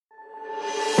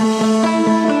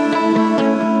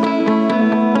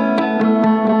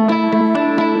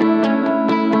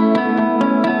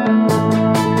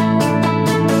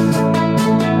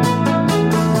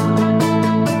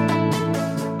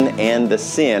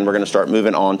sin, we're going to start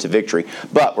moving on to victory.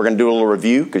 But we're going to do a little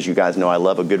review, because you guys know I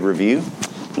love a good review.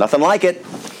 Nothing like it.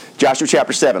 Joshua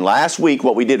chapter 7. Last week,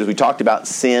 what we did is we talked about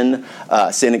sin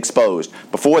exposed.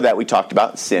 Before that, we talked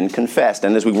about sin confessed.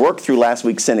 And as we worked through last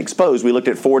week's sin exposed, we looked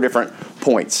at 4 different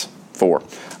points. Four.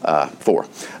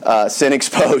 Sin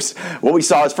exposed. What we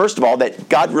saw is, first of all, that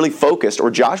God really focused, or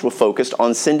Joshua focused,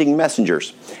 on sending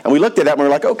messengers. And we looked at that and we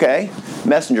were like, okay,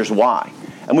 messengers, why?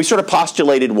 And we sort of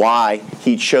postulated why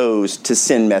he chose to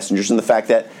send messengers, and the fact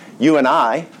that you and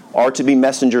I are to be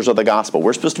messengers of the gospel.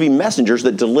 We're supposed to be messengers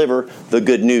that deliver the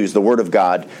good news, the word of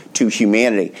God, to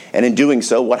humanity. And in doing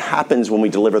so, what happens when we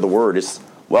deliver the word is,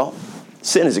 well,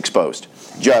 sin is exposed.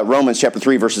 Romans chapter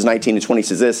 3, verses 19 to 20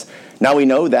 says this, "Now we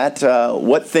know that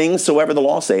what things soever the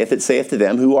law saith, it saith to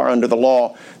them who are under the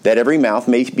law, that every mouth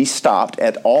may be stopped,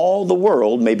 and all the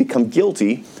world may become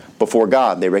guilty before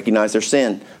God." They recognize their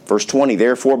sin. Verse 20,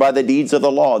 "Therefore by the deeds of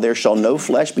the law there shall no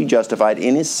flesh be justified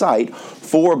in his sight,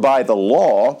 for by the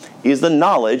law is the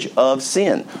knowledge of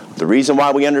sin." The reason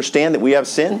why we understand that we have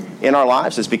sin in our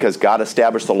lives is because God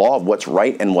established the law of what's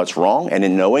right and what's wrong. And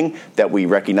in knowing that we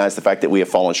recognize the fact that we have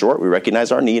fallen short, we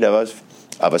recognize our need of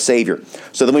a Savior.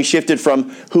 So then we shifted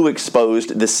from who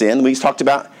exposed the sin. We talked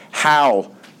about how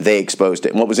they exposed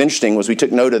it. And what was interesting was we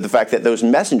took note of the fact that those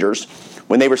messengers,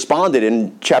 when they responded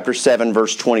in chapter 7,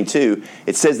 verse 22,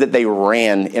 it says that they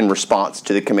ran in response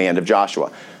to the command of Joshua.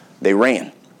 They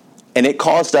ran. And it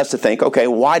caused us to think, okay,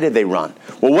 why did they run?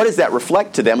 Well, what does that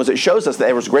reflect to them? Is it shows us that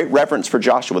there was great reverence for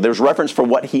Joshua. There was reverence for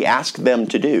what he asked them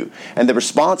to do. And the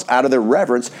response out of their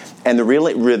reverence and the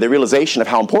realization of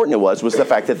how important it was the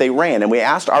fact that they ran. And we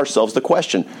asked ourselves the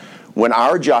question, when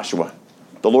our Joshua,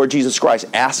 the Lord Jesus Christ,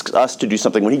 asks us to do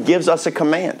something, when he gives us a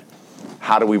command,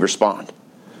 how do we respond?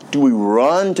 Do we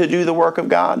run to do the work of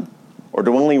God, or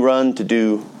do we only run to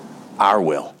do our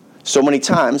will? So many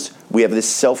times we have this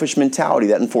selfish mentality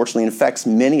that unfortunately infects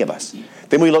many of us.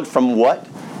 Then we looked from what,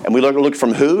 and we looked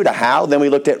from who to how, then we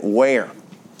looked at where.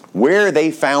 Where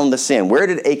they found the sin. Where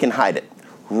did Achan hide it?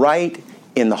 Right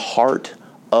in the heart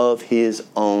of his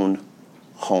own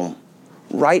home.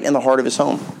 Right in the heart of his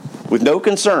home. With no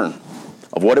concern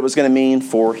of what it was going to mean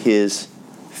for his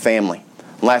family.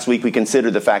 Last week we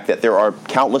considered the fact that there are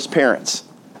countless parents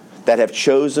that have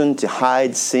chosen to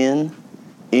hide sin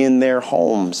in their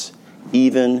homes,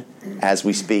 even as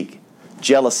we speak.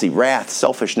 Jealousy, wrath,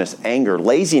 selfishness, anger,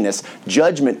 laziness,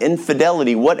 judgment,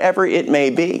 infidelity, whatever it may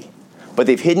be. But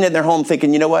they've hidden it in their home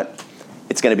thinking, you know what?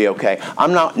 It's going to be okay.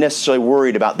 I'm not necessarily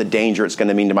worried about the danger it's going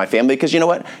to mean to my family, because you know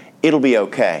what? It'll be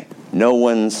okay. No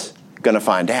one's going to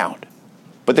find out.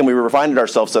 But then we reminded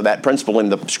ourselves of that principle in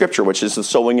the scripture, which is the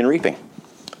sowing and reaping.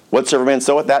 Whatsoever man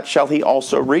soweth, that shall he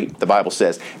also reap, the Bible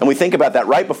says. And we think about that.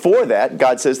 Right before that,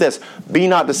 God says this, "Be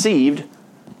not deceived,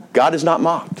 God is not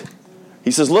mocked."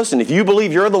 He says, listen, if you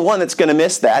believe you're the one that's going to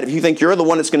miss that, if you think you're the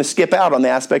one that's going to skip out on the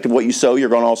aspect of what you sow, you're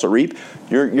going to also reap,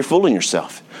 you're fooling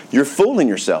yourself. You're fooling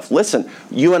yourself. Listen,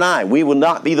 you and I, we will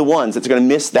not be the ones that's going to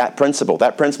miss that principle.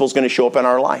 That principle is going to show up in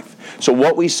our life. So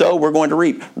what we sow, we're going to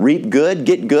reap. Reap good,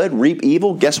 get good, reap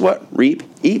evil. Guess what? Reap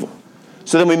evil.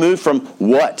 So then we move from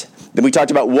what. Then we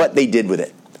talked about what they did with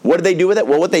it. What did they do with it?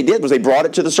 Well, what they did was they brought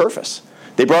it to the surface.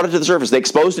 They brought it to the surface. They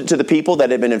exposed it to the people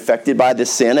that had been infected by this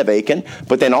sin of Achan,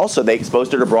 but then also they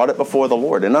exposed it or brought it before the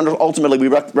Lord. And ultimately, we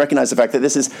recognize the fact that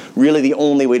this is really the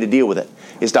only way to deal with it,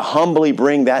 is to humbly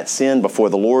bring that sin before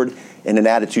the Lord in an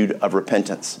attitude of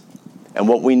repentance. And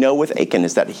what we know with Achan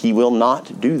is that he will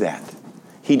not do that.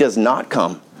 He does not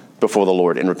come before the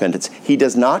Lord in repentance. He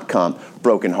does not come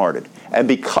brokenhearted. And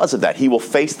because of that, he will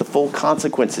face the full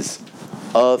consequences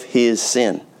of his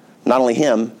sin. Not only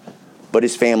him, but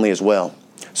his family as well.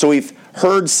 So we've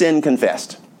heard sin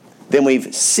confessed. Then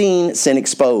we've seen sin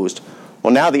exposed.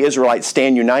 Well, now the Israelites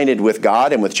stand united with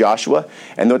God and with Joshua.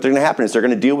 And what's going to happen is they're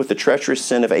going to deal with the treacherous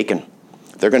sin of Achan.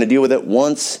 They're going to deal with it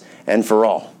once and for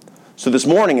all. So this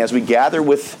morning, as we gather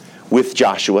with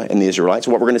Joshua and the Israelites,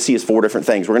 what we're going to see is 4 different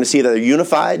things. We're going to see that they're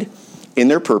unified in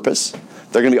their purpose.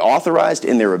 They're going to be authorized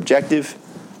in their objective.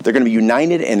 They're going to be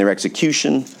united in their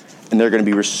execution. And they're going to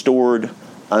be restored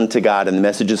unto God. And the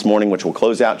message this morning, which will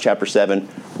close out chapter 7,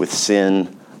 with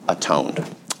sin atoned.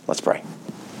 Let's pray.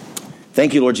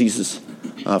 Thank you, Lord Jesus,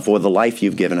 for the life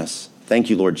you've given us. Thank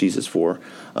you, Lord Jesus, for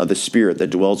the Spirit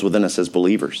that dwells within us as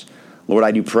believers. Lord,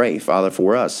 I do pray, Father,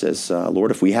 for us as,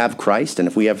 Lord, if we have Christ and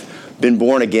if we have been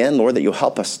born again, Lord, that you'll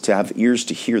help us to have ears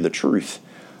to hear the truth.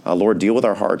 Lord, deal with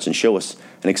our hearts and show us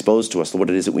and expose to us what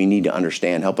it is that we need to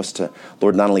understand. Help us to,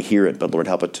 Lord, not only hear it, but, Lord,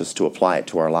 help us to apply it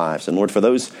to our lives. And, Lord, for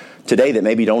those today that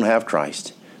maybe don't have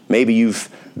Christ, maybe you've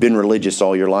been religious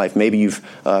all your life, maybe you've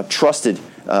trusted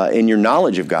in your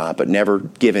knowledge of God, but never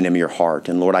given him your heart.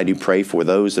 And Lord, I do pray for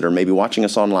those that are maybe watching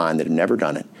us online that have never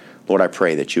done it. Lord, I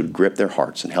pray that you would grip their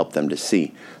hearts and help them to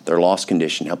see their lost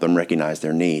condition, help them recognize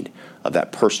their need of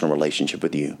that personal relationship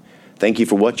with you. Thank you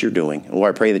for what you're doing. And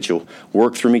Lord, I pray that you'll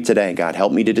work through me today. God,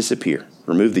 help me to disappear.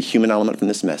 Remove the human element from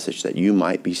this message that you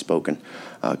might be spoken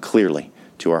clearly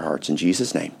to our hearts. In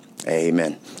Jesus' name,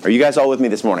 amen. Are you guys all with me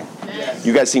this morning? Yes.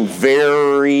 You guys seem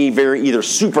very, very either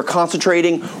super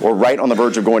concentrating or right on the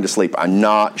verge of going to sleep. I'm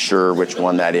not sure which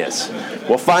one that is.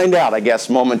 We'll find out, I guess,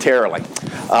 momentarily.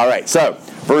 All right, so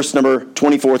verse number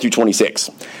 24 through 26.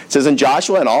 It says, and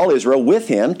Joshua and all Israel with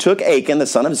him took Achan, the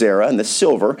son of Zerah, and the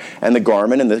silver, and the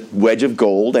garment, and the wedge of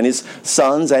gold, and his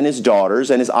sons and his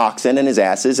daughters, and his oxen, and his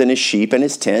asses, and his sheep, and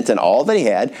his tent, and all that he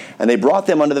had, and they brought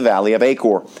them unto the valley of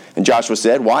Achor. And Joshua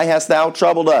said, why hast thou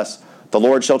troubled us? The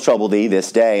Lord shall trouble thee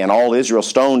this day. And all Israel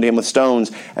stoned him with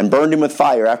stones, and burned him with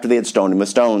fire after they had stoned him with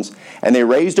stones. And they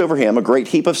raised over him a great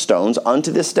heap of stones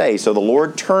unto this day. So the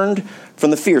Lord turned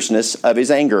from the fierceness of his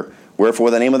anger.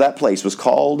 Wherefore the name of that place was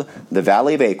called the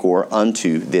Valley of Achor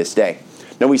unto this day.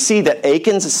 Now we see that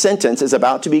Achan's sentence is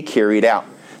about to be carried out.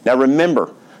 Now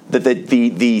remember that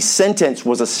the sentence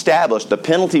was established, the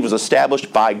penalty was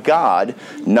established by God,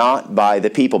 not by the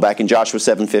people. Back in Joshua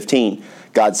 7:15,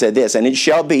 God said this, and it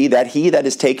shall be that he that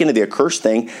is taken to the accursed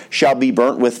thing shall be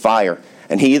burnt with fire.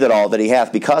 And he that all that he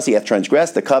hath, because he hath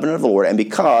transgressed the covenant of the Lord, and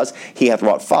because he hath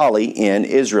wrought folly in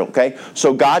Israel. Okay?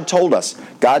 So God told us,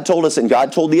 and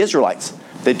God told the Israelites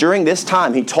that during this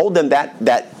time, he told them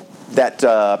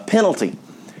that penalty.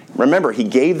 Remember, he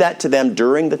gave that to them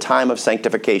during the time of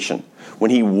sanctification. When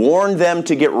he warned them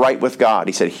to get right with God,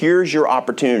 he said, here's your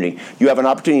opportunity. You have an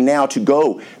opportunity now to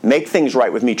go make things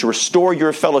right with me, to restore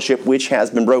your fellowship which has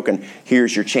been broken.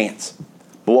 Here's your chance.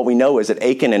 But what we know is that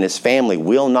Achan and his family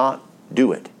will not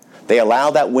do it. They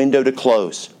allow that window to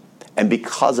close. And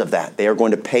because of that, they are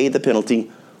going to pay the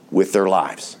penalty with their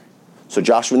lives. So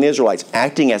Joshua and the Israelites,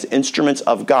 acting as instruments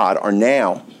of God, are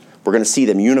now, we're going to see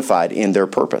them unified in their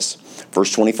purpose.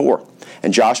 Verse 24.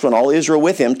 And Joshua and all Israel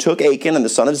with him took Achan and the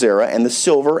son of Zerah, and the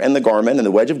silver and the garment and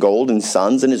the wedge of gold, and his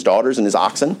sons and his daughters and his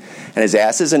oxen, and his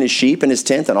asses and his sheep and his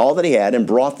tent and all that he had, and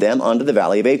brought them unto the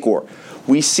valley of Achor.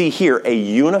 We see here a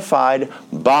unified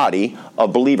body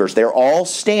of believers. They're all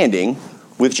standing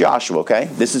with Joshua, okay?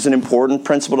 This is an important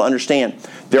principle to understand.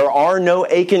 There are no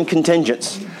Achan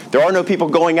contingents. There are no people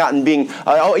going out and being,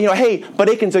 hey, but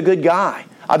Achan's a good guy.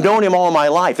 I've known him all my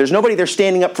life. There's nobody there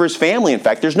standing up for his family. In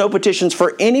fact, there's no petitions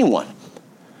for anyone.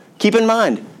 Keep in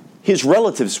mind, his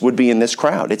relatives would be in this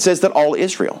crowd. It says that all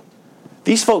Israel.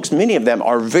 These folks, many of them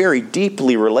are very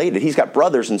deeply related. He's got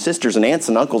brothers and sisters and aunts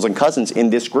and uncles and cousins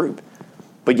in this group.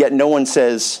 But yet no one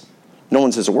says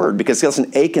a word, because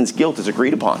listen, Achan's guilt is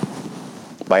agreed upon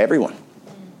by everyone.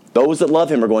 Those that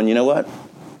love him are going, you know what?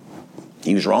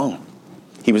 He was wrong.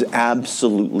 He was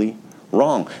absolutely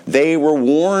wrong. They were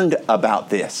warned about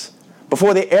this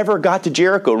before they ever got to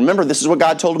Jericho. Remember, this is what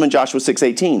God told them in Joshua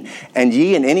 6:18. And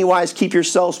ye in any wise keep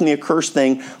yourselves from the accursed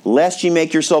thing, lest ye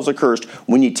make yourselves accursed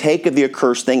when ye take of the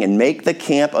accursed thing and make the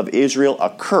camp of Israel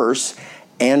a curse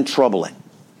and trouble it.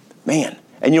 Man.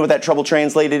 And you know what that trouble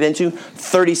translated into?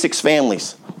 36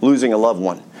 families losing a loved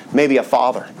one. Maybe a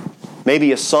father.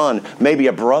 Maybe a son. Maybe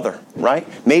a brother, right?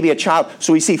 Maybe a child.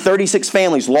 So we see 36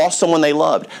 families lost someone they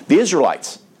loved. The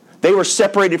Israelites, they were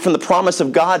separated from the promise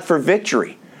of God for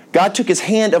victory. God took his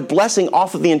hand of blessing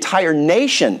off of the entire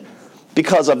nation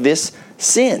because of this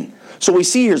sin. So we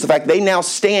see here is the fact they now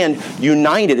stand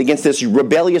united against this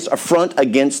rebellious affront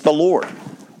against the Lord.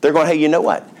 They're going, hey, you know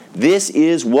what? This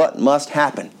is what must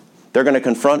happen. They're going to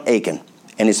confront Achan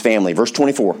and his family. Verse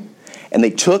 24. And they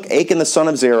took Achan the son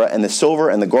of Zerah, and the silver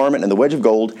and the garment and the wedge of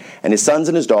gold, and his sons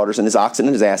and his daughters, and his oxen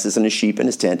and his asses, and his sheep and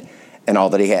his tent, and all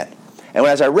that he had. And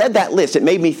as I read that list, it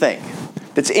made me think.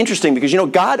 That's interesting because,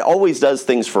 God always does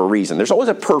things for a reason. There's always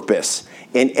a purpose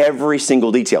in every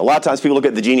single detail. A lot of times people look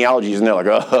at the genealogies and they're like,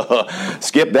 oh,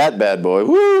 skip that bad boy.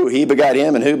 Woo, he begot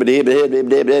him and who,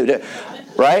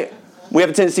 right? We have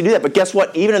a tendency to do that. But guess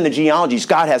what? Even in the genealogies,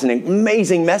 God has an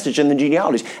amazing message in the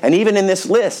genealogies. And even in this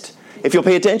list, if you'll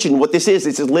pay attention, what this is,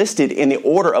 it's listed in the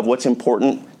order of what's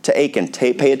important to Achan.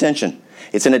 Pay attention.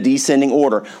 It's in a descending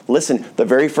order. Listen, the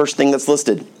very first thing that's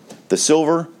listed, the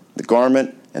silver, the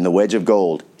garment, and the wedge of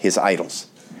gold, his idols.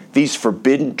 These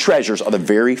forbidden treasures are the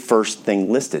very first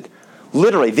thing listed.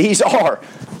 Literally, these are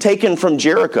taken from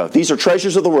Jericho. These are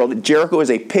treasures of the world. Jericho is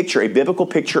a picture, a biblical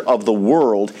picture of the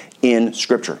world in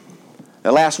Scripture.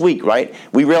 Now, last week, right,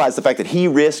 we realized the fact that he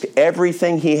risked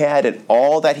everything he had and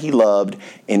all that he loved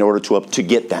in order to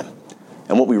get them.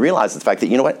 And what we realized is the fact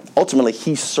that, ultimately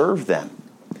he served them.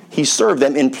 He served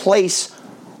them in place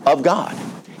of God.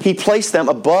 He placed them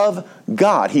above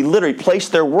God. He literally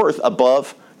placed their worth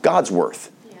above God's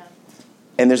worth. Yeah.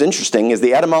 And there's interesting is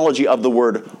the etymology of the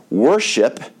word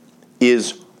worship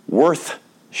is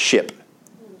worthship.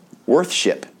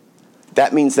 Worthship.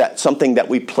 That means that something that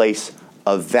we place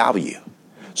of value.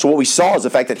 So what we saw is the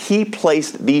fact that he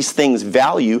placed these things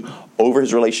value over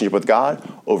his relationship with God,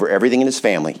 over everything in his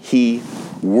family. He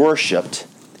worshipped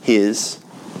his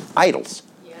idols.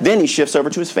 Yeah. Then he shifts over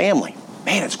to his family.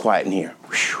 Man, it's quiet in here.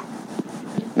 Whew.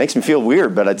 Makes me feel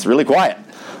weird, but it's really quiet.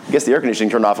 I guess the air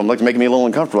conditioning turned off. I'm making me a little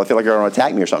uncomfortable. I feel like they're going to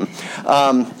attack me or something.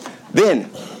 Then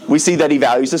we see that he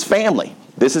values his family.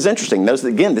 This is interesting. Notice that,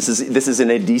 again, this is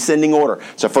in a descending order.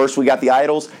 So first we got the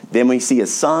idols. Then we see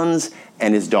his sons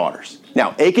and his daughters.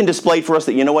 Now, Achan displayed for us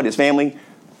that, you know what, his family,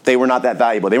 they were not that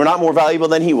valuable. They were not more valuable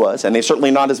than he was, and they're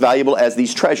certainly not as valuable as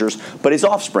these treasures, but his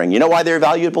offspring. You know why they're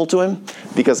valuable to him?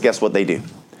 Because guess what they do?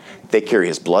 They carry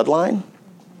his bloodline,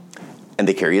 and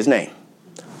they carry his name.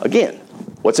 Again,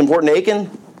 what's important to Achan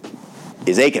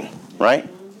is Achan, right?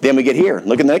 Then we get here.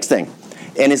 Look at the next thing.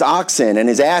 And his oxen and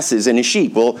his asses and his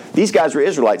sheep. Well, these guys were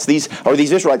Israelites. These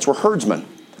Israelites were herdsmen.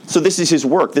 So this is his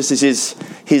work. This is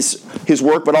his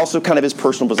work, but also kind of his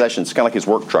personal possessions, kind of like his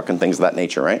work truck and things of that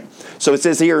nature, right? So it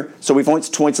says here, so he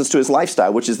points us to his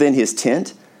lifestyle, which is then his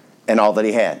tent and all that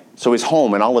he had. So his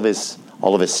home and all of his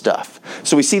stuff.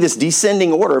 So we see this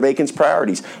descending order of Achan's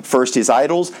priorities. First his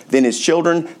idols, then his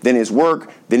children, then his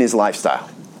work, then his lifestyle.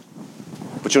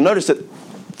 But you'll notice that,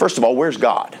 first of all, where's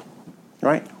God?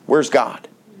 Right? Where's God?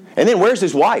 And then where's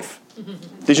his wife?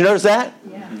 Did you notice that?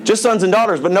 Yeah. Just sons and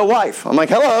daughters, but no wife. I'm like,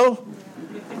 hello.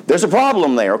 There's a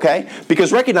problem there, okay?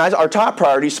 Because recognize our top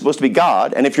priority is supposed to be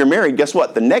God. And if you're married, guess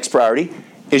what? The next priority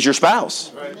is your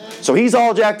spouse. Right. So he's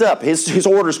all jacked up. His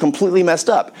order's completely messed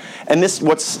up. And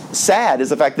what's sad is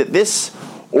the fact that this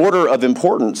order of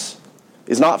importance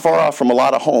is not far off from a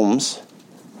lot of homes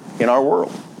in our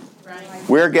world. Right.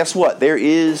 Where, guess what? There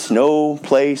is no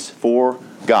place for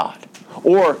God.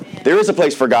 Or there is a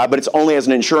place for God, but it's only as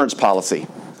an insurance policy.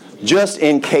 Just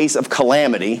in case of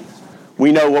calamity,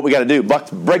 we know what we got to do.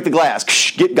 Break the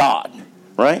glass, get God,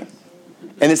 right?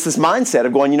 And it's this mindset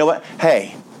of going, you know what?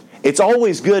 Hey, it's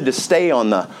always good to stay on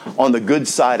the good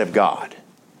side of God.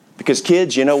 Because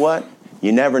kids, you know what?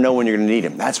 You never know when you're going to need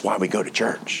him. That's why we go to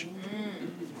church.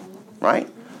 Right?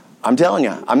 I'm telling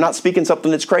you, I'm not speaking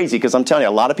something that's crazy because I'm telling you,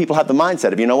 a lot of people have the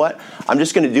mindset of, you know what? I'm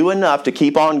just going to do enough to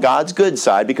keep on God's good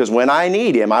side because when I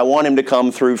need him, I want him to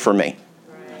come through for me.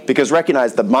 Right. Because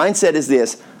recognize the mindset is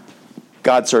this,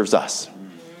 God serves us.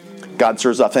 God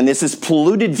serves us. And this is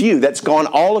polluted view that's gone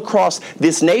all across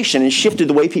this nation and shifted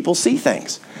the way people see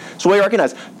things. So we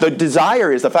recognize the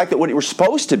desire is the fact that what we're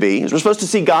supposed to be is we're supposed to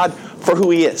see God for who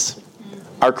he is.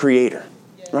 Our creator,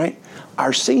 right?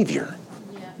 Our savior.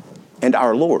 And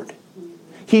our Lord.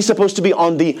 He's supposed to be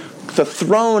on the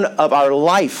throne of our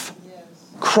life.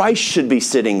 Christ should be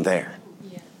sitting there.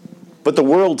 But the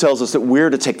world tells us that we're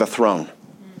to take the throne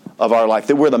of our life,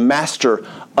 that we're the master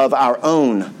of our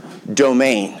own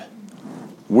domain.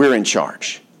 We're in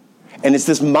charge. And it's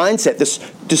this mindset, this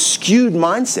skewed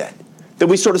mindset, that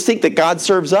we sort of think that God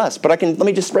serves us. But let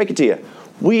me just break it to you.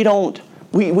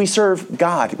 We serve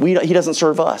God. He doesn't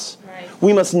serve us.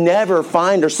 We must never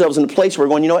find ourselves in a place where we're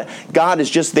going, you know what? God is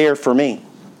just there for me.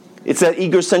 It's that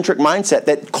egocentric mindset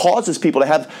that causes people to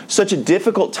have such a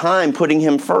difficult time putting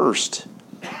him first.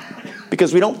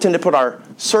 Because we don't tend to put our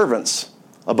servants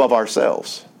above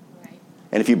ourselves. Right.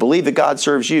 And if you believe that God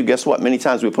serves you, guess what? Many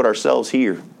times we put ourselves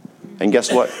here. And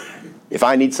guess what? If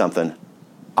I need something,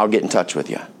 I'll get in touch with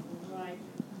you. Right.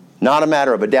 Not a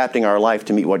matter of adapting our life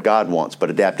to meet what God wants, but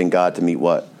adapting God to meet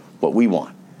what we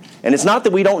want. And it's not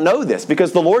that we don't know this,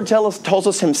 because the Lord tells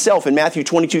us himself in Matthew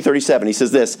 22:37. He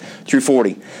says this through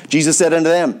 40. Jesus said unto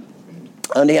him,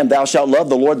 thou shalt love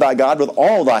the Lord thy God with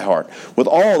all thy heart, with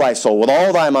all thy soul, with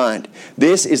all thy mind.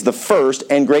 This is the first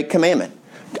and great commandment.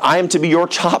 I am to be your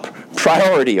top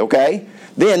priority, okay?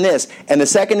 Then this, and the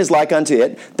second is like unto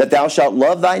it, that thou shalt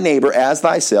love thy neighbor as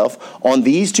thyself. On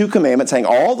these two commandments hang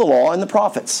all the law and the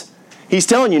prophets. He's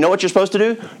telling you, know what you're supposed to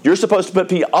do? You're supposed to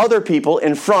put other people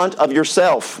in front of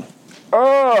yourself.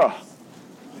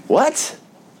 What?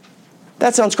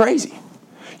 That sounds crazy.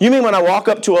 You mean when I walk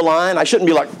up to a line, I shouldn't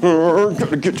be like,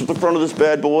 gotta get to the front of this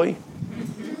bad boy?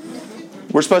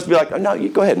 We're supposed to be like, oh, no, you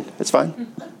go ahead. It's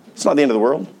fine. It's not the end of the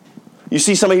world. You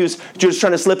see somebody who's just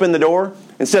trying to slip in the door,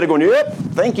 instead of going, yep,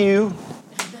 thank you.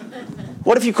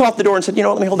 What if you caught the door and said, you know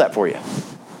what, let me hold that for you?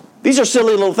 These are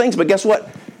silly little things, but guess what?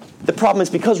 The problem is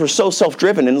because we're so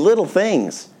self-driven in little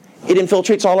things, it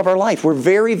infiltrates all of our life. We're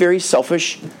very, very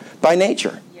selfish by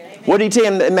nature. Yeah, what did he say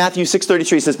in Matthew 6:33?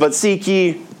 He says, but seek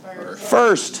ye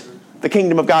first the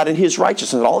kingdom of God and his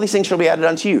righteousness. All these things shall be added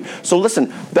unto you. So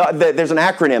listen, there's an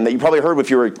acronym that you probably heard if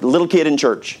you were a little kid in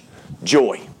church.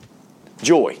 Joy.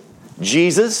 Joy.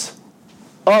 Jesus,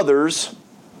 others,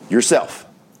 yourself.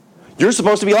 You're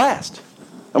supposed to be last.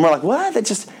 And we're like, what?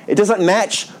 It doesn't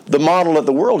match the model that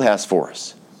the world has for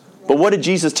us. But what did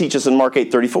Jesus teach us in Mark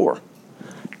 8:34?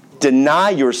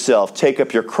 Deny yourself, take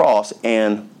up your cross,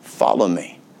 and follow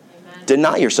me. Amen.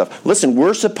 Deny yourself. Listen,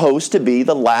 we're supposed to be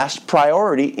the last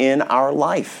priority in our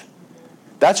life.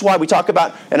 That's why we talk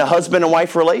about in a husband and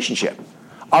wife relationship.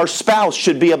 Our spouse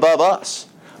should be above us.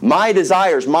 My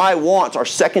desires, my wants are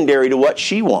secondary to what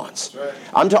she wants.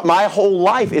 Right. My whole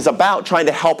life is about trying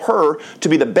to help her to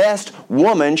be the best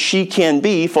woman she can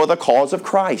be for the cause of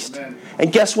Christ. Amen.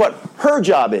 And guess what her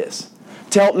job is?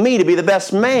 To help me to be the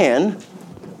best man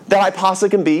that I possibly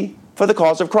can be for the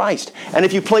cause of Christ. And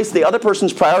if you place the other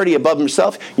person's priority above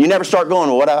himself, you never start going,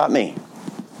 well, what about me?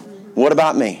 What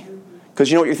about me? Because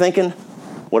you know what you're thinking?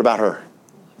 What about her?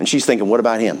 And she's thinking, what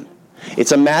about him?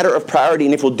 It's a matter of priority,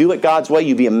 and if we'll do it God's way,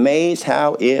 you'd be amazed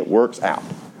how it works out.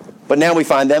 But now we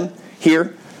find them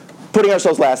here, putting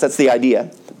ourselves last, that's the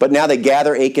idea. But now they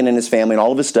gather Achan and his family and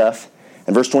all of his stuff.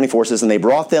 And verse 24 says, and they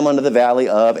brought them unto the valley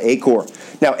of Achor.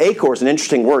 Now, Achor is an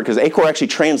interesting word because Achor actually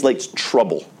translates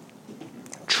trouble.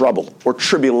 Trouble or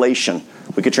tribulation.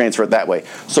 We could transfer it that way.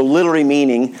 So literally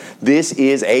meaning this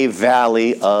is a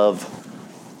valley of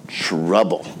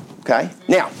trouble. Okay?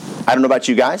 Now, I don't know about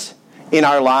you guys. In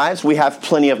our lives, we have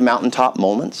plenty of mountaintop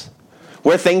moments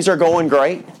where things are going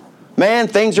great. Man,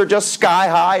 things are just sky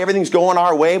high. Everything's going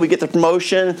our way. We get the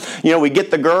promotion. We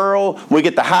get the girl. We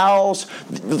get the house.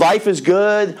 Life is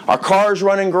good. Our car's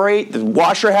running great. The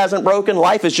washer hasn't broken.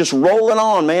 Life is just rolling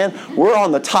on, man. We're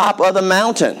on the top of the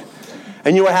mountain.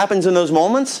 And you know what happens in those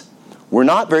moments? We're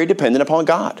not very dependent upon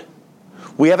God.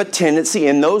 We have a tendency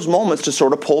in those moments to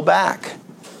sort of pull back.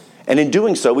 And in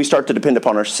doing so, we start to depend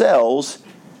upon ourselves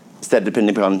instead of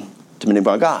depending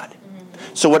upon God.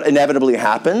 So what inevitably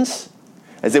happens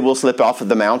is that we'll slip off of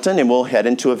the mountain and we'll head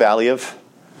into a valley of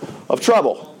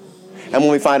trouble. And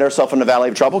when we find ourselves in a valley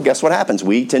of trouble, guess what happens?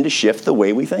 We tend to shift the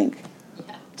way we think.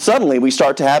 Suddenly we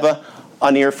start to have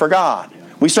an ear for God.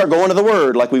 We start going to the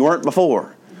Word like we weren't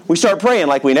before. We start praying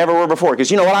like we never were before. Because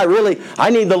you know what? I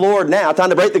need the Lord now. Time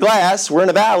to break the glass. We're in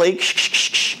a valley.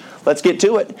 Let's get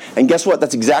to it. And guess what?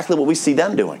 That's exactly what we see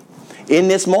them doing. In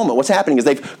this moment, what's happening is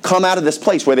they've come out of this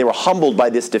place where they were humbled by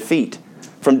this defeat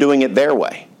from doing it their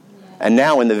way. And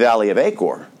now in the valley of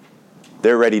Achor,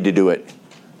 they're ready to do it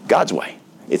God's way.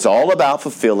 It's all about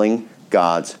fulfilling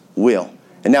God's will.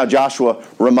 And now Joshua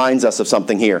reminds us of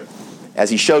something here as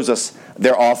he shows us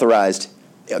they're authorized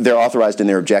in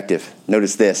their objective.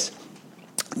 Notice this,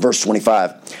 verse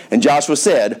 25. And Joshua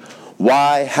said,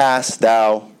 why hast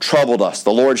thou troubled us?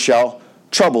 The Lord shall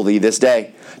trouble thee this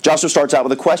day. Joshua starts out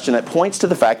with a question that points to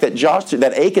the fact that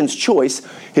Achan's choice,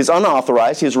 his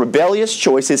unauthorized, his rebellious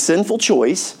choice, his sinful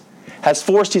choice, has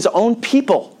forced his own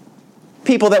people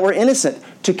that were innocent,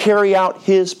 to carry out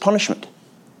his punishment.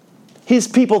 His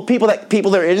people that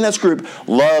are in this group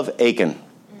love Achan.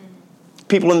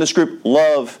 People in this group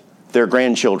love their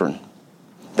grandchildren.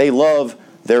 They love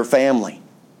their family.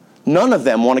 None of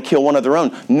them want to kill one of their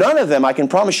own. None of them, I can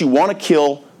promise you, want to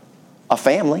kill a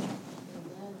family.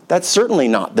 That's certainly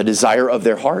not the desire of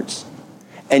their hearts.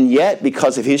 And yet,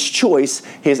 because of his choice,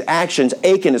 his actions,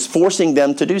 Achan is forcing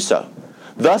them to do so,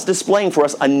 thus displaying for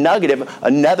us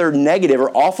another negative or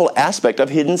awful aspect of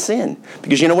hidden sin.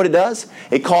 Because you know what it does?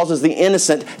 It causes the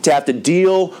innocent to have to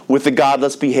deal with the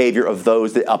godless behavior of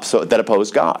those that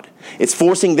oppose God. It's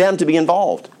forcing them to be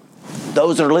involved.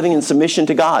 Those that are living in submission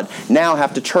to God now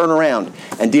have to turn around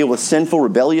and deal with sinful,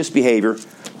 rebellious behavior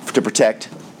to protect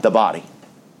the body.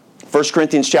 1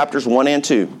 Corinthians chapters 1 and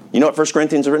 2. You know what 1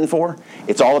 Corinthians is written for?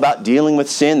 It's all about dealing with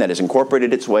sin that has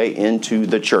incorporated its way into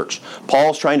the church.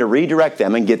 Paul's trying to redirect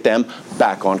them and get them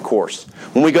back on course.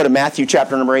 When we go to Matthew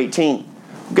chapter number 18,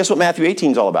 guess what Matthew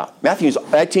 18 is all about? Matthew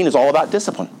 18 is all about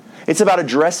discipline. It's about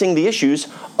addressing the issues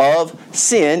of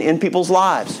sin in people's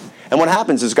lives. And what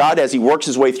happens is God, as he works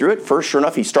his way through it, first, sure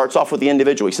enough, he starts off with the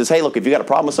individual. He says, hey, look, if you got a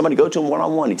problem with somebody, go to them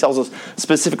one-on-one. He tells us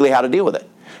specifically how to deal with it.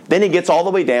 Then he gets all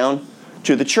the way down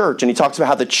to the church, and he talks about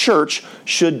how the church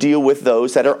should deal with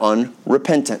those that are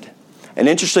unrepentant. And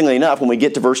interestingly enough, when we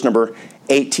get to verse number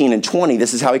 18 and 20,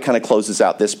 this is how he kind of closes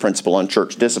out this principle on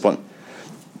church discipline.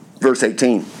 Verse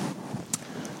 18.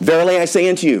 Verily I say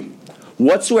unto you,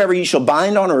 whatsoever ye shall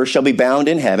bind on earth shall be bound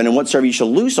in heaven, and whatsoever ye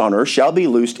shall loose on earth shall be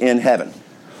loosed in heaven.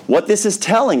 What this is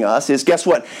telling us is, guess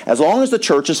what? As long as the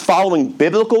church is following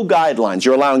biblical guidelines,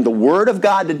 you're allowing the Word of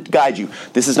God to guide you.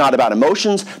 This is not about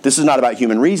emotions. This is not about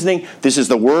human reasoning. This is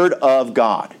the Word of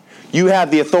God. You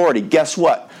have the authority, guess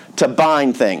what? To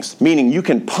bind things, meaning you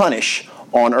can punish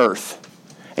on earth.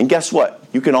 And guess what?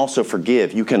 You can also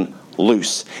forgive. You can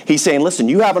loose. He's saying, listen,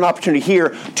 you have an opportunity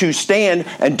here to stand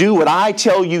and do what I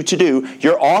tell you to do.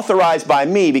 You're authorized by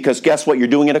me because guess what? You're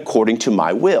doing it according to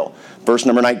my will. Verse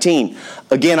number 19.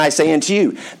 Again, I say unto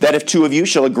you that if two of you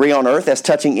shall agree on earth as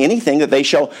touching anything that they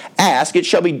shall ask, it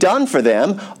shall be done for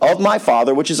them of my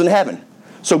Father which is in heaven.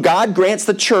 So God grants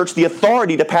the church the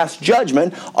authority to pass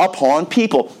judgment upon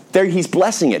people. There he's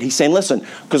blessing it. He's saying, listen,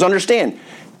 because understand,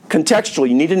 contextually,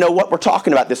 you need to know what we're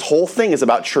talking about. This whole thing is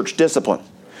about church discipline.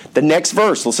 The next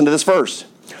verse, listen to this verse.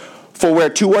 For where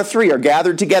two or three are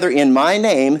gathered together in my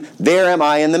name, there am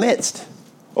I in the midst.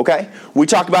 Okay? We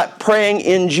talk about praying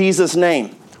in Jesus' name.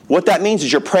 What that means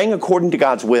is you're praying according to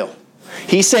God's will.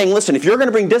 He's saying, listen, if you're going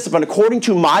to bring discipline according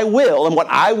to my will and what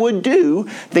I would do,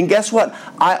 then guess what?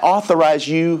 I authorize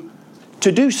you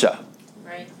to do so.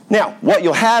 Right. Now, what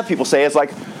you'll have people say is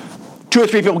like, two or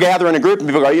three people gather in a group and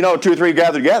people go, two or three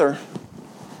gather together.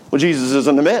 Well, Jesus is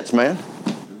in the midst, man.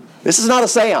 This is not a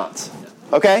seance,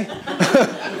 okay?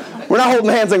 We're not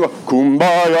holding hands and go,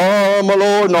 kumbaya, my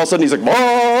Lord, and all of a sudden he's like,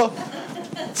 whoa.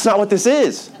 It's not what this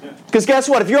is. Because guess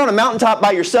what? If you're on a mountaintop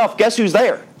by yourself, guess who's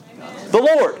there? The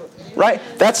Lord, right?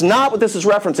 That's not what this is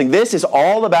referencing. This is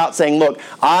all about saying, look,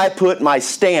 I put my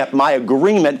stamp, my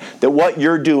agreement that what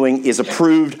you're doing is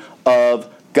approved of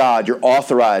God. You're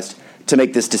authorized to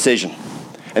make this decision.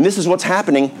 And this is what's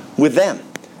happening with them.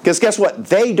 Because guess what?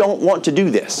 They don't want to do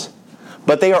this.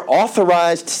 But they are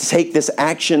authorized to take this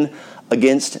action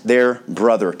against their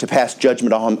brother, to pass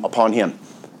judgment upon him.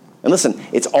 And listen,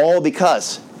 it's all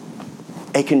because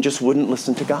Achan just wouldn't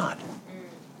listen to God.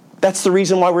 That's the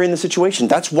reason why we're in the situation.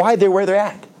 That's why they're where they're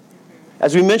at.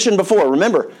 As we mentioned before,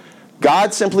 remember,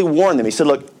 God simply warned them. He said,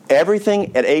 look,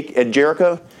 everything at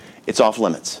Jericho, it's off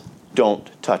limits. Don't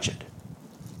touch it.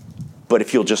 But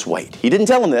if you'll just wait. He didn't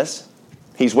tell them this.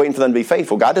 He's waiting for them to be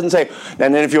faithful. God didn't say,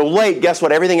 and then if you'll wait, guess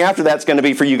what? Everything after that's going to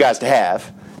be for you guys to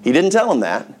have. He didn't tell them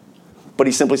that. But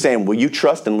he's simply saying, will you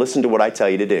trust and listen to what I tell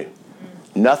you to do?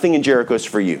 Nothing in Jericho is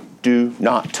for you. Do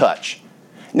not touch.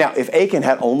 Now, if Achan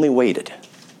had only waited,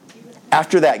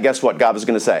 after that, guess what God was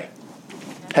going to say?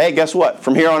 Hey, guess what?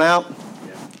 From here on out,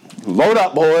 load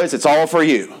up, boys. It's all for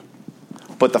you.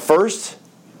 But the first,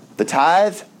 the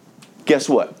tithe, guess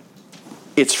what?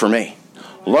 It's for me.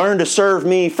 Learn to serve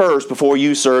me first before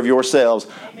you serve yourselves.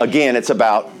 Again, it's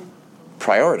about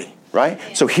priority, right?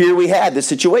 So here we had this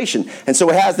situation. And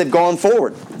so they've gone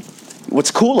forward.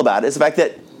 What's cool about it is the fact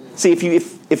that, see,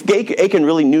 if Achan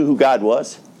really knew who God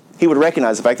was, he would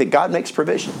recognize the fact that God makes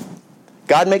provision.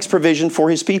 God makes provision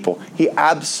for his people. He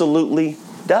absolutely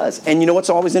does. And you know what's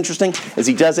always interesting? Is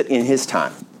he does it in his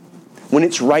time. When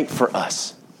it's right for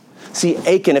us. See,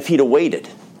 Achan, if he'd have waited,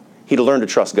 he'd have learned to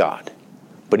trust God.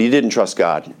 But he didn't trust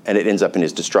God, and it ends up in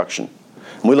his destruction.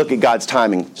 When we look at God's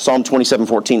timing, Psalm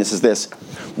 27:14, it says this,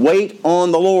 wait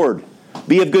on the Lord.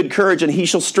 Be of good courage, and he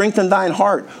shall strengthen thine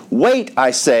heart. Wait,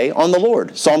 I say, on the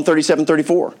Lord. Psalm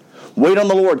 37:34. Wait on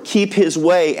the Lord, keep his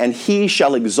way, and he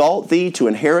shall exalt thee to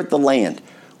inherit the land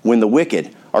when the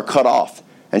wicked are cut off,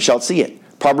 and shalt see it.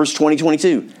 Proverbs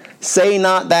 20:22. Say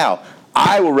not thou,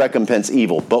 I will recompense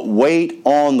evil, but wait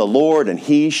on the Lord, and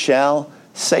he shall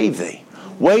save thee.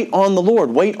 Wait on the Lord.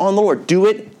 Wait on the Lord. Do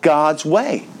it God's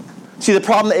way. See, the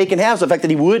problem that Achan has is the fact that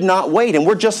he would not wait. And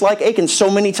we're just like Achan so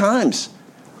many times.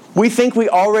 We think we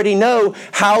already know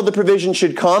how the provision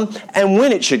should come and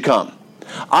when it should come.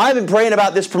 I've been praying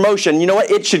about this promotion. You know what?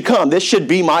 It should come. This should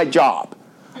be my job.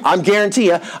 I'm guarantee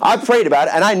you, I've prayed about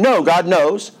it, and I know God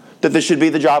knows that this should be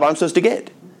the job I'm supposed to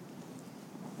get.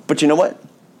 But you know what?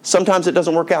 Sometimes it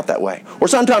doesn't work out that way. Or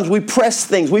sometimes we press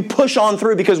things, we push on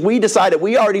through because we decide that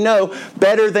we already know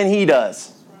better than he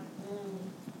does.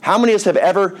 How many of us have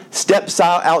ever stepped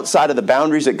outside of the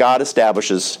boundaries that God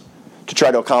establishes to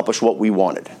try to accomplish what we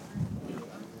wanted?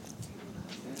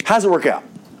 How does it work out?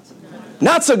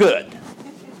 Not so good.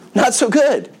 Not so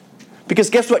good.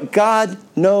 Because guess what? God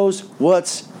knows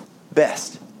what's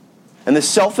best. And the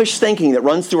selfish thinking that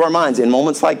runs through our minds in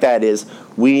moments like that is,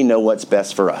 we know what's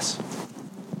best for us.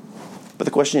 But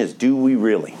the question is, do we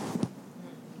really?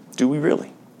 Do we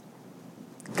really?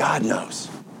 God knows.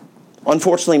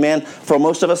 Unfortunately, man, for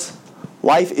most of us,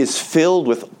 life is filled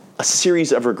with a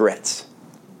series of regrets.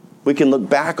 We can look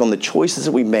back on the choices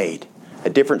that we made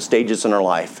at different stages in our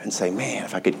life and say, man,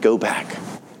 if I could go back,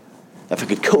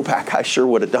 I sure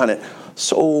would have done it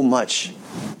so much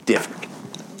different.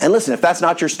 And listen, if that's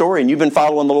not your story and you've been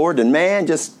following the Lord, then man,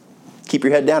 just keep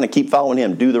your head down and keep following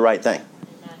him. Do the right thing.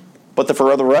 But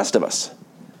for the rest of us,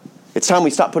 it's time we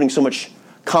stop putting so much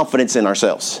confidence in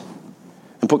ourselves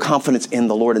and put confidence in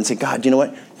the Lord and say, God, you know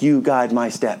what? You guide my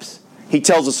steps. He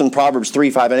tells us in Proverbs 3,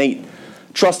 5, and 8,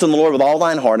 trust in the Lord with all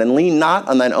thine heart, and lean not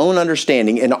on thine own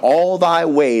understanding. In all thy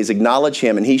ways acknowledge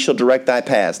him, and he shall direct thy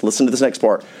paths. Listen to this next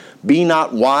part. Be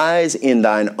not wise in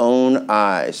thine own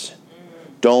eyes.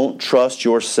 Don't trust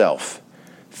yourself.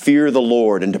 Fear the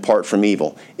Lord and depart from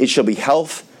evil. It shall be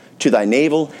health to thy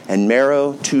navel and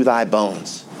marrow to thy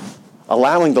bones.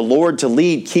 Allowing the Lord to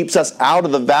lead keeps us out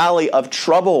of the valley of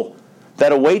trouble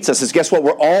that awaits us. Is guess what?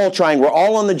 We're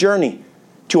all on the journey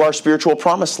to our spiritual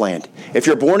promised land. If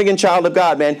you're a born-again child of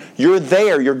God, man, you're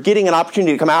there. You're getting an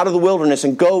opportunity to come out of the wilderness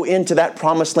and go into that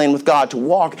promised land with God, to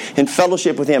walk in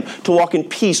fellowship with him, to walk in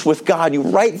peace with God. You're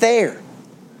right there.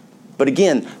 But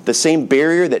again, the same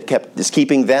barrier that is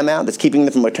keeping them out, that's keeping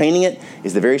them from attaining it,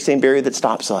 is the very same barrier that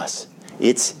stops us.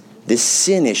 It's this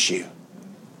sin issue.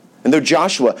 And though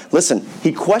Joshua, listen,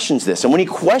 he questions this. And when he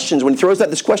throws out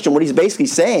this question, what he's basically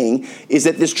saying is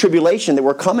that this tribulation that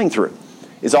we're coming through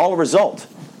is all a result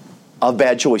of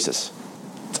bad choices.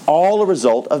 It's all a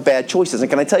result of bad choices. And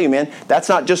can I tell you, man, that's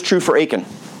not just true for Achan.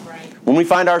 Right. When we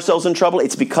find ourselves in trouble,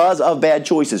 it's because of bad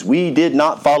choices. We did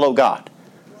not follow God.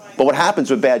 Right. But what happens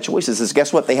with bad choices is,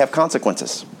 guess what? They have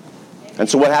consequences. And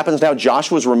so what happens now?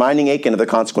 Joshua's reminding Achan of the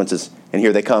consequences. And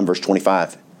here they come, verse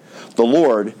 25. The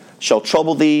Lord shall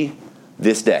trouble thee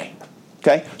this day.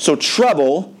 Okay? So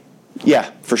trouble,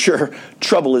 yeah, for sure,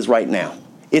 trouble is right now.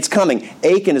 It's coming.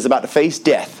 Achan is about to face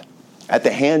death at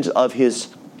the hands of his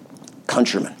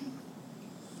countrymen.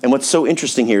 And what's so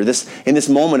interesting here, in this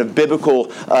moment of biblical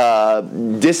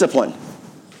discipline,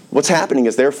 what's happening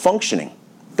is they're functioning,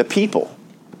 the people,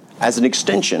 as an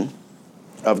extension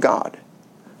of God.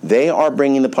 They are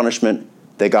bringing the punishment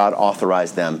that God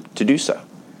authorized them to do so.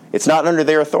 It's not under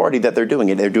their authority that they're doing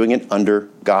it. They're doing it under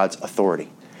God's authority.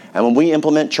 And when we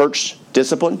implement church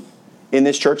discipline in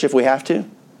this church, if we have to,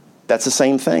 that's the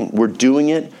same thing. We're doing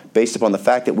it based upon the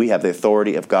fact that we have the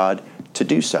authority of God to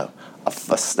do so,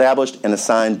 established and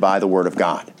assigned by the Word of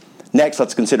God. Next,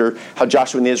 let's consider how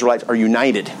Joshua and the Israelites are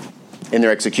united in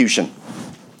their execution.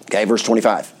 Okay, verse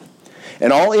 25.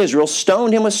 And all Israel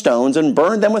stoned him with stones and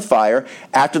burned them with fire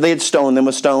after they had stoned them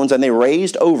with stones, and they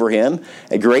raised over him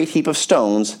a great heap of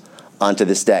stones unto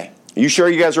this day. Are you sure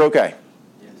you guys are okay?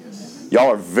 Yes.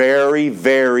 Y'all are very,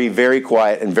 very, very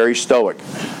quiet and very stoic.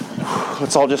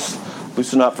 Let's all just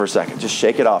loosen up for a second. Just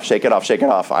shake it off, shake it off, shake it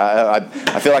off. I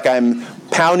feel like I'm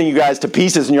pounding you guys to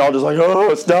pieces and you're all just like,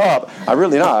 oh, stop. I'm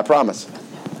really not, I promise.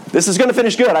 This is going to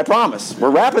finish good, I promise.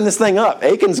 We're wrapping this thing up.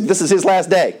 This is his last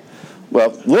day.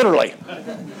 Well, literally.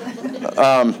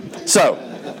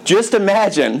 So, just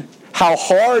imagine how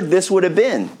hard this would have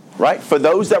been, right, for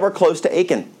those that were close to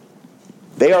Achan.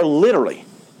 They are literally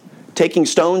taking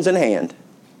stones in hand,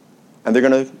 and they're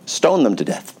going to stone them to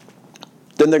death.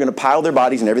 Then they're going to pile their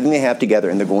bodies and everything they have together,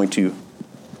 and they're going to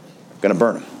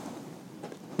burn them.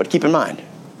 But keep in mind,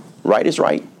 right is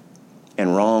right,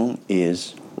 and wrong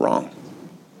is wrong.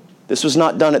 This was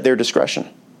not done at their discretion.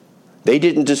 They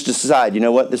didn't just decide, you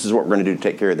know what, this is what we're going to do to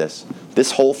take care of this.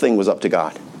 This whole thing was up to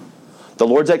God. The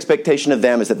Lord's expectation of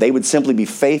them is that they would simply be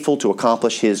faithful to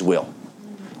accomplish his will,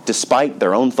 despite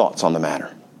their own thoughts on the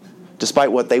matter,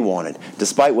 despite what they wanted,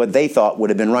 despite what they thought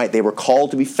would have been right. They were called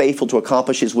to be faithful to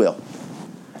accomplish his will.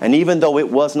 And even though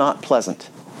it was not pleasant,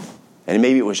 and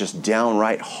maybe it was just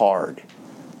downright hard,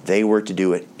 they were to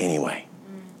do it anyway.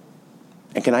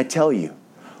 And can I tell you,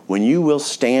 when you will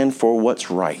stand for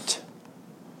what's right,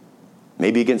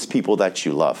 maybe against people that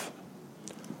you love,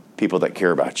 people that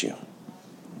care about you,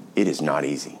 it is not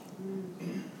easy.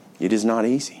 It is not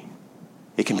easy.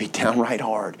 It can be downright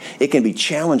hard. It can be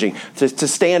challenging to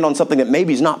stand on something that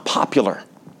maybe is not popular.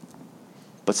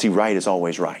 But see, right is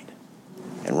always right.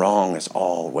 And wrong is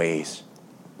always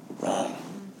wrong.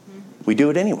 We do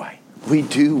it anyway. We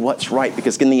do what's right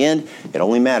because in the end, it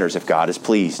only matters if God is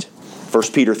pleased. 1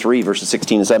 Peter 3, verses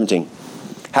 16 and 17.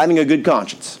 Having a good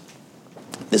conscience.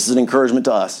 This is an encouragement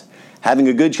to us. Having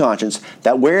a good conscience,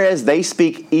 that whereas they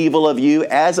speak evil of you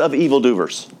as of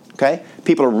evildoers, okay?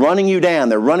 People are running you down.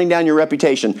 They're running down your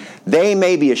reputation. They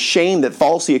may be ashamed that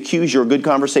falsely accuse your good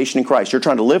conversation in Christ. You're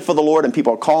trying to live for the Lord and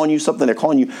people are calling you something. They're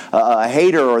calling you a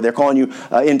hater, or they're calling you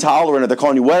intolerant, or they're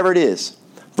calling you whatever it is.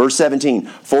 Verse 17,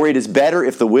 for it is better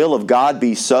if the will of God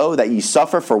be so that ye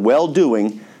suffer for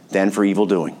well-doing than for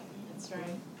evil-doing. That's right.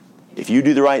 If you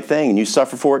do the right thing and you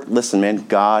suffer for it, listen, man,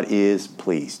 God is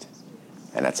pleased.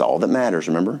 And that's all that matters,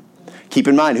 remember? Keep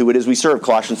in mind who it is we serve,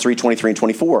 Colossians 3, 23 and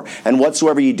 24. And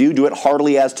whatsoever ye do, do it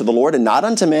heartily as to the Lord and not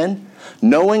unto men,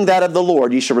 knowing that of the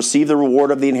Lord ye shall receive the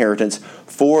reward of the inheritance,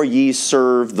 for ye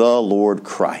serve the Lord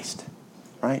Christ.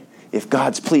 Right? If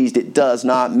God's pleased, it does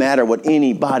not matter what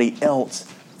anybody else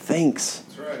thinks.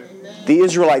 That's right. The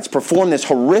Israelites perform this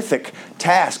horrific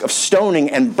task of stoning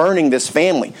and burning this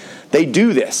family. They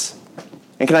do this.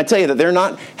 And can I tell you that they're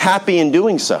not happy in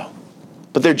doing so?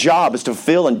 But their job is to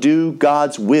fulfill and do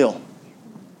God's will.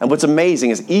 And what's amazing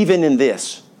is even in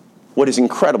this, what is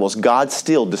incredible is God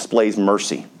still displays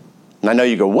mercy. And I know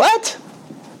you go, what?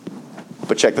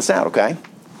 But check this out, okay?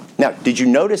 Now, did you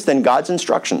notice then God's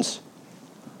instructions?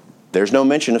 There's no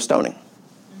mention of stoning.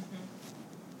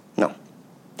 No.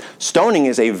 Stoning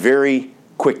is a very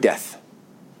quick death.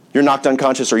 You're knocked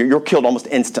unconscious or you're killed almost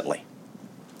instantly.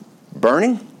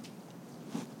 Burning?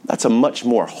 That's a much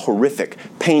more horrific,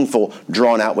 painful,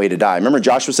 drawn-out way to die. Remember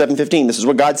Joshua 7:15, this is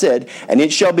what God said, "And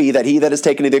it shall be that he that is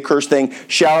taken to the accursed thing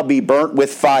shall be burnt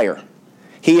with fire.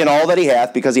 He and all that he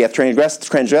hath, because he hath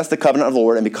transgressed the covenant of the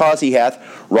Lord, and because he hath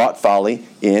wrought folly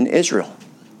in Israel."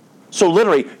 So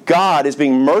literally, God is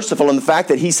being merciful in the fact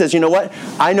that he says, you know what?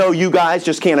 I know you guys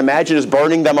just can't imagine us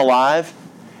burning them alive.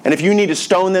 And if you need to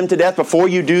stone them to death before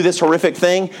you do this horrific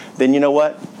thing, then you know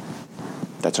what?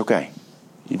 That's okay.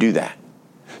 You do that.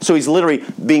 So he's literally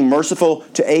being merciful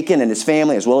to Achan and his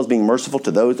family, as well as being merciful to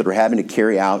those that are having to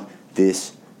carry out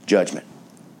this judgment.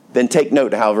 Then take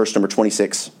note of how verse number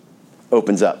 26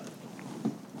 opens up.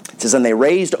 It says, "And they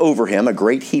raised over him a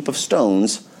great heap of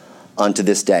stones unto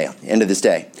this day," end of this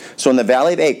day. So in the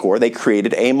valley of Achor, they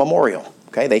created a memorial.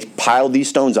 Okay, they piled these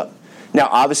stones up. Now,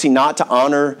 obviously not to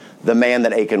honor the man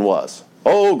that Achan was.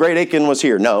 Oh, great Achan was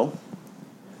here. No.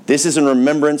 This is in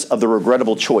remembrance of the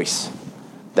regrettable choice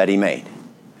that he made.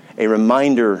 A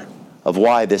reminder of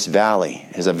why this valley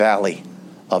is a valley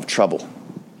of trouble.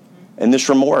 And this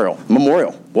memorial,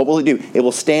 what will it do? It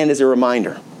will stand as a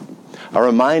reminder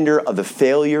of the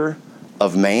failure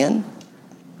of man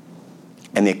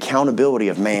and the accountability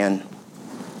of man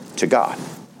to God.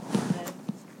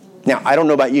 Now, I don't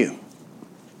know about you,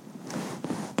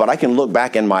 but I can look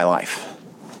back in my life,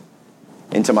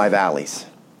 into my valleys,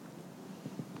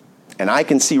 and I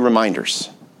can see reminders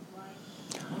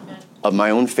of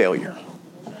my own failure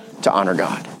to honor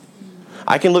God.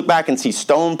 I can look back and see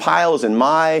stone piles in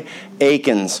my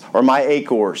Achans or my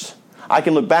Achors. I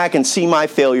can look back and see my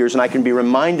failures, and I can be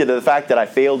reminded of the fact that I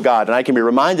failed God, and I can be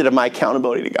reminded of my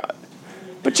accountability to God.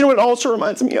 But you know what it also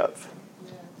reminds me of?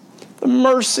 The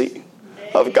mercy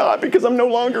of God, because I'm no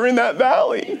longer in that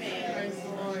valley.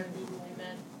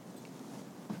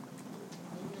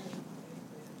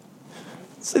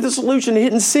 See, the solution to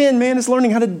hidden sin, man, is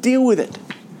learning how to deal with it.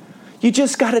 You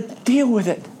just got to deal with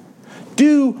it.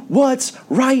 Do what's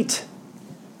right.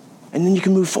 And then you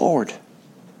can move forward.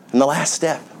 And the last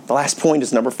step, the last point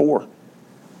is number 4.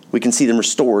 We can see them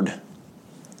restored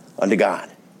unto God.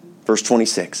 Verse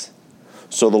 26.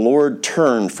 "So the Lord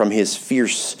turned from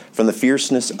the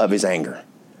fierceness of his anger.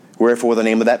 Wherefore the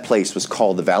name of that place was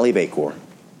called the Valley of Achor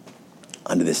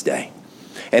unto this day."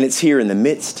 And it's here in the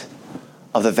midst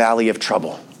of the valley of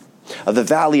trouble, of the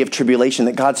valley of tribulation,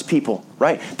 that God's people,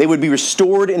 right, they would be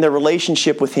restored in their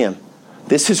relationship with him.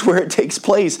 This is where it takes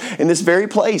place, in this very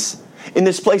place. In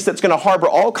this place that's going to harbor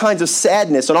all kinds of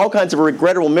sadness and all kinds of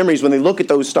regrettable memories when they look at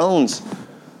those stones.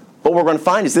 But what we're going to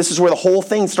find is this is where the whole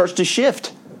thing starts to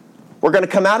shift. We're going to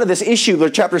come out of this issue where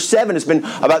chapter 7 has been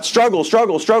about struggle.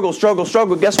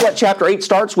 Guess what chapter 8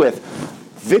 starts with?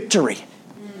 Victory.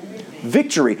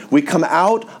 Victory. We come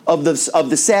out of the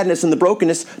sadness and the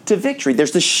brokenness to victory.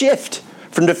 There's the shift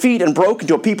from defeat and broken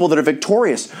to a people that are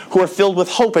victorious, who are filled with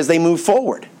hope as they move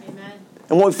forward. Amen.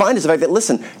 And what we find is the fact that,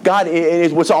 listen, God,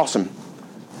 it was awesome.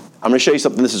 I'm going to show you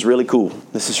something. This is really cool.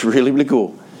 This is really, really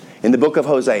cool. In the book of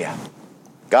Hosea,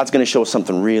 God's going to show us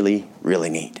something really,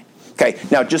 really neat. Okay,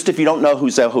 now just if you don't know who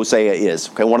Hosea is,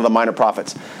 okay, one of the minor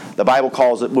prophets. The Bible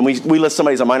calls it, when we list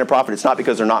somebody as a minor prophet, it's not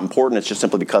because they're not important, it's just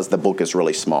simply because the book is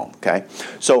really small, okay?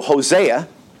 So Hosea,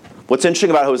 what's interesting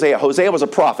about Hosea was a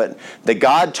prophet that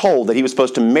God told that he was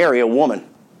supposed to marry a woman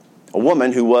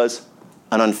who was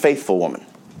an unfaithful woman.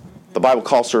 The Bible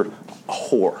calls her a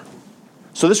whore.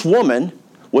 So this woman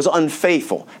was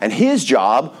unfaithful, and his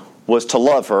job was to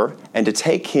love her and to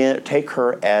take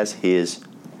her as his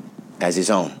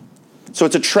own. So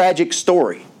it's a tragic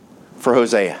story for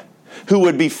Hosea, who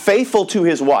would be faithful to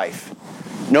his wife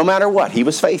no matter what. He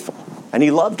was faithful, and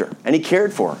he loved her, and he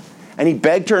cared for her, and he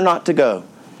begged her not to go.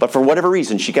 But for whatever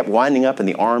reason, she kept winding up in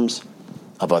the arms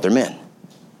of other men.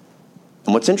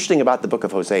 And what's interesting about the book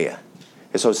of Hosea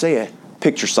is Hosea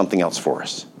pictures something else for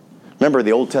us. Remember,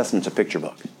 the Old Testament's a picture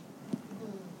book.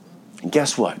 And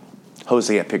guess what?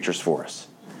 Hosea pictures for us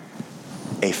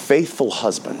a faithful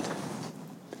husband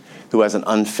who has an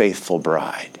unfaithful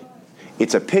bride.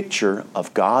 It's a picture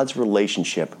of God's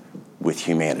relationship with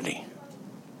humanity.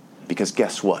 Because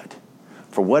guess what?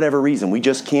 For whatever reason, we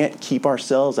just can't keep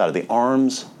ourselves out of the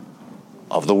arms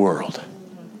of the world.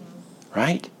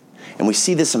 Right? And we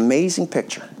see this amazing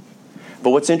picture. But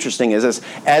what's interesting is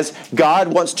as God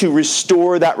wants to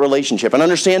restore that relationship, and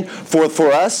understand,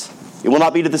 for us, it will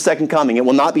not be to the second coming. It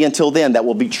will not be until then that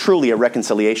will be truly a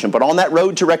reconciliation. But on that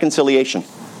road to reconciliation,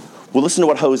 we'll listen to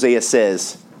what Hosea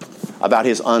says about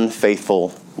his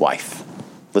unfaithful wife.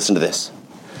 Listen to this.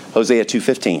 Hosea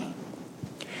 2:15.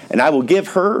 And I will give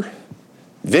her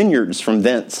vineyards from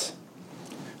thence.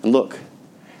 And look,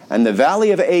 and the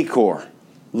valley of Achor,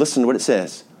 listen to what it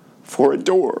says, for a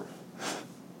door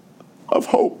of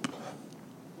hope.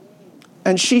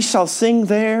 And she shall sing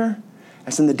there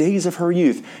as in the days of her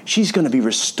youth. She's going to be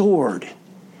restored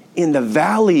in the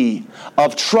valley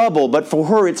of trouble. But for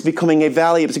her, it's becoming a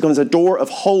valley. It becomes a door of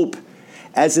hope,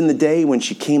 as in the day when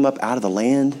she came up out of the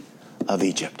land of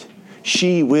Egypt.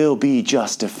 She will be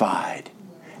justified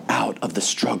out of the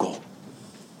struggle,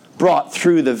 brought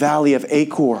through the valley of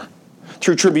Achor,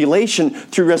 through tribulation,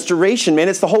 through restoration. Man,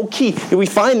 it's the whole key. We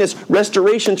find this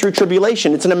restoration through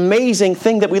tribulation. It's an amazing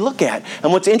thing that we look at.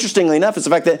 And what's interestingly enough is the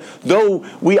fact that though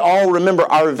we all remember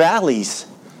our valleys,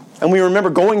 and we remember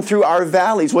going through our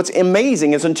valleys, what's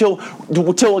amazing is until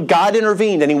God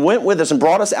intervened and He went with us and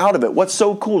brought us out of it. What's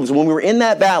so cool is when we were in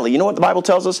that valley, you know what the Bible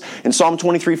tells us in Psalm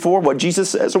 23:4, what Jesus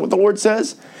says or what the Lord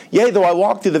says? Yea, though I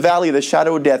walk through the valley of the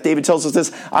shadow of death, David tells us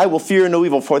this, I will fear no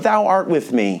evil, for thou art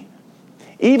with me.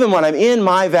 Even when I'm in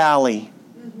my valley,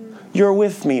 you're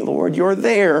with me, Lord. You're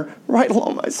there right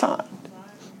along my side.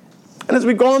 And as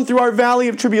we've gone through our valley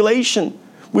of tribulation,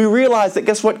 we realize that,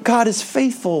 guess what? God is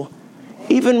faithful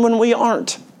even when we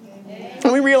aren't.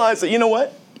 And we realize that, you know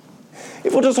what?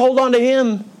 If we'll just hold on to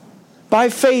Him by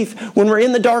faith when we're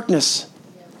in the darkness,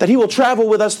 that He will travel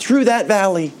with us through that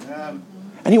valley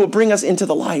and He will bring us into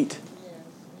the light.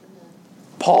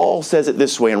 Paul says it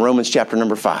this way in Romans chapter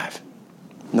number 5.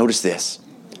 Notice this.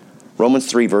 Romans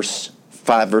 3, verse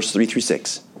 5, verse 3 through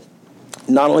 6.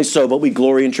 Not only so, but we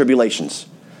glory in tribulations.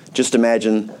 Just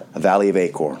imagine a valley of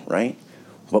Achor, right?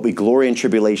 But we glory in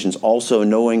tribulations, also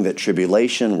knowing that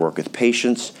tribulation worketh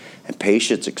patience, and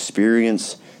patience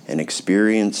experience, and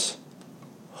experience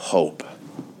hope.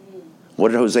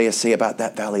 What did Hosea say about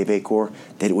that valley of Achor?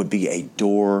 That it would be a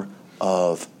door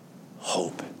of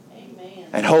hope. Amen.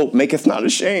 And hope maketh not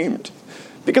ashamed,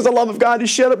 because the love of God is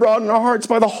shed abroad in our hearts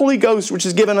by the Holy Ghost, which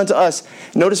is given unto us.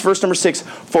 Notice verse number 6.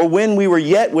 For when we were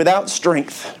yet without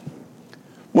strength,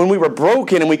 when we were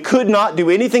broken and we could not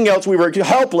do anything else, we were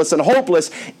helpless and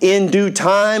hopeless, in due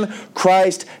time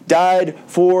Christ died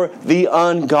for the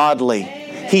ungodly.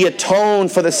 Amen. He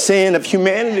atoned for the sin of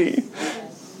humanity.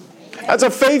 As a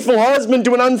faithful husband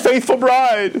to an unfaithful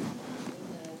bride,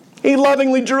 He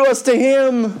lovingly drew us to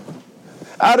Him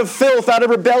out of filth, out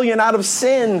of rebellion, out of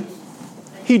sin.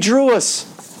 He drew us.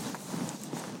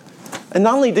 And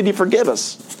not only did He forgive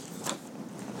us,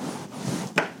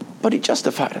 but He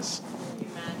justified us.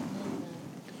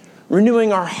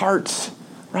 Renewing our hearts,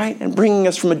 right? And bringing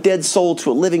us from a dead soul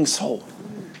to a living soul.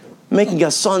 Making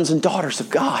us sons and daughters of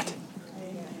God.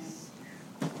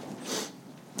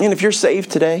 And if you're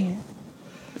saved today,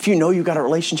 if you know you've got a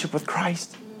relationship with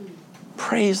Christ,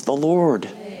 praise the Lord.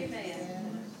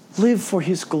 Live for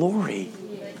His glory.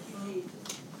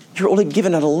 You're only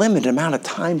given a limited amount of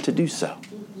time to do so.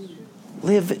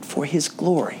 Live it for His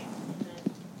glory.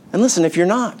 And listen, if you're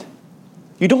not,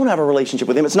 you don't have a relationship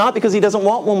with Him, it's not because He doesn't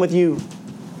want one with you.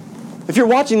 If you're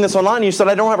watching this online and you said,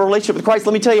 I don't have a relationship with Christ,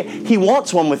 let me tell you, He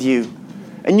wants one with you.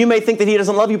 And you may think that He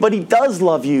doesn't love you, but He does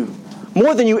love you.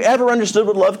 More than you ever understood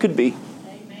what love could be.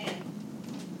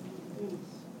 Amen.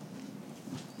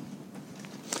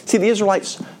 See, the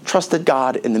Israelites trusted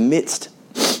God in the midst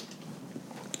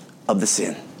of the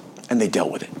sin. And they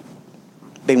dealt with it.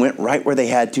 They went right where they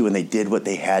had to, and they did what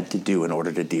they had to do in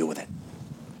order to deal with it.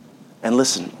 And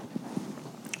listen,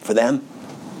 for them,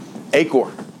 Achor,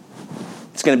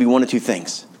 it's going to be one of two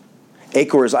things.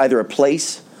 Achor is either a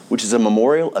place which is a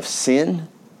memorial of sin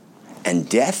and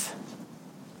death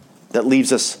that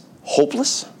leaves us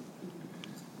hopeless,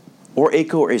 or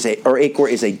Achor is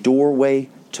a doorway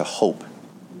to hope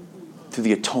through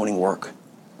the atoning work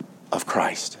of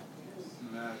Christ.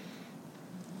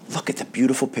 Look at the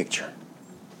beautiful picture.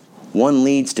 One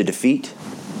leads to defeat,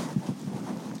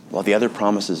 while the other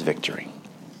promises victory.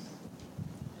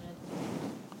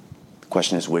 The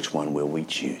question is, which one will we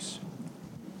choose?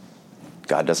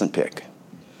 God doesn't pick.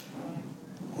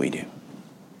 We do.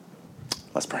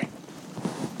 Let's pray.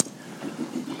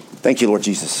 Thank you, Lord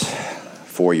Jesus,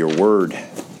 for your word.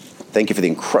 Thank you for the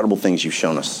incredible things you've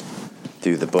shown us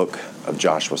through the book of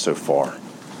Joshua so far.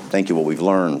 Thank you for what we've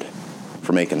learned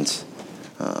from Achan's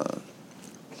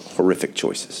horrific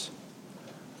choices.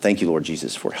 Thank you, Lord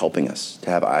Jesus, for helping us to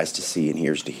have eyes to see and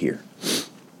ears to hear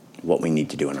what we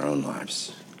need to do in our own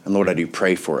lives. And Lord, I do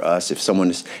pray for us. If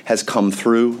someone has come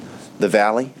through the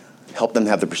valley, help them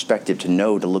have the perspective to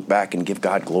know, to look back and give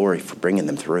God glory for bringing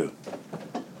them through.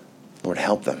 Lord,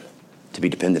 help them to be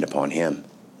dependent upon him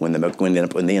when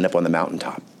they end up on the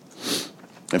mountaintop.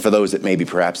 And for those that maybe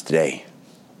perhaps today,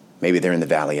 maybe they're in the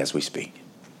valley as we speak.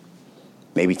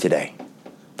 Maybe today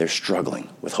they're struggling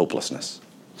with hopelessness.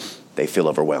 They feel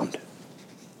overwhelmed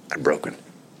and broken.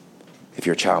 If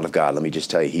you're a child of God, let me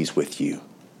just tell you, he's with you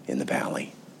in the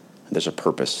valley. There's a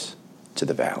purpose to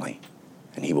the valley,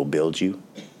 and he will build you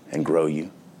and grow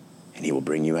you, and he will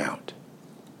bring you out.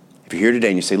 If you're here today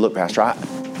and you say, look, Pastor, I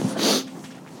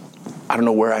don't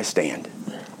know where I stand.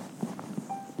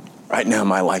 Right now,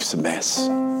 my life's a mess.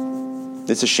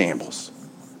 It's a shambles.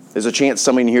 There's a chance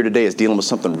somebody here today is dealing with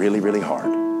something really, really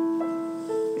hard.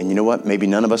 And you know what? Maybe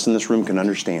none of us in this room can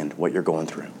understand what you're going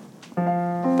through.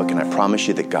 But can I promise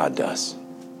you that God does?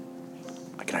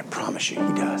 Can I promise you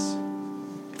he does?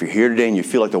 If you're here today and you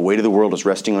feel like the weight of the world is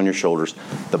resting on your shoulders,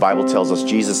 the Bible tells us,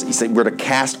 Jesus, he said we're to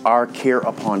cast our care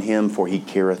upon him, for he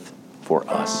careth for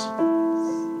us.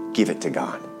 Give it to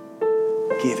God.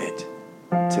 Give it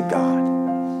to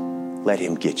God. Let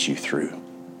him get you through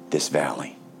this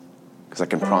valley. Because I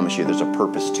can promise you there's a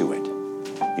purpose to it.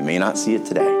 You may not see it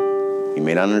today. You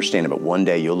may not understand it, but one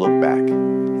day you'll look back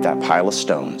at that pile of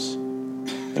stones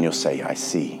and you'll say, I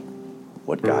see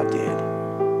what God did,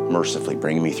 mercifully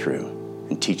bringing me through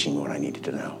and teaching me what I needed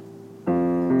to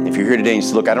know. If you're here today and you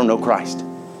say, look, I don't know Christ.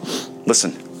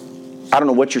 Listen, I don't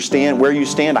know where you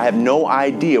stand. I have no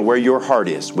idea where your heart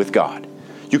is with God.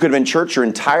 You could have been in church your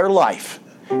entire life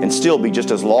and still be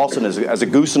just as lost and as a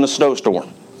goose in a snowstorm,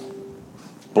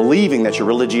 believing that your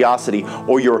religiosity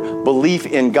or your belief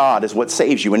in God is what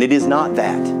saves you. And it is not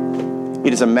that.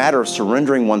 It is a matter of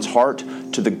surrendering one's heart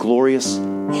to the glorious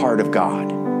heart of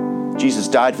God. Jesus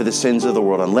died for the sins of the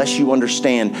world. Unless you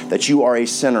understand that you are a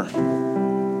sinner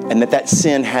and that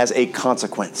sin has a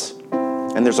consequence.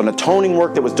 And there's an atoning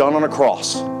work that was done on a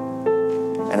cross.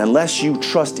 And unless you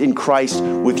trust in Christ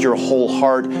with your whole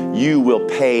heart, you will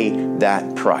pay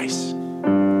that price.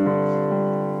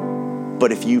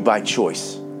 But if you by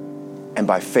choice and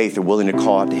by faith are willing to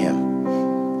call out to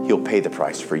him, he'll pay the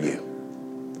price for you.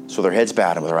 So with our heads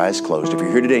bowed and with our eyes closed, if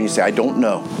you're here today and you say, I don't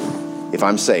know if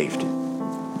I'm saved,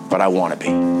 but I want to be.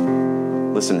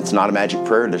 Listen, it's not a magic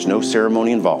prayer. There's no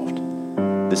ceremony involved.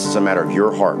 This is a matter of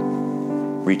your heart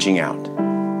reaching out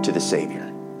to the Savior.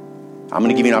 I'm going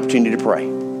to give you an opportunity to pray.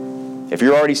 If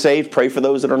you're already saved, pray for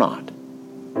those that are not.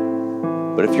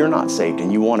 But if you're not saved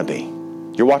and you want to be,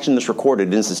 you're watching this recorded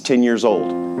and this is 10 years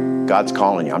old, God's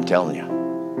calling you, I'm telling you.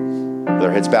 With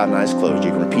our heads bowed and eyes closed,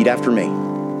 you can repeat after me.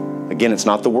 Again, it's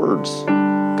not the words.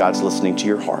 God's listening to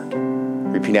your heart.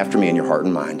 Repeat after me in your heart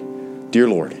and mind. Dear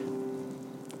Lord,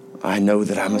 I know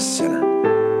that I'm a sinner.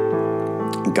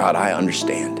 God, I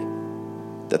understand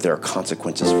that there are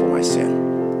consequences for my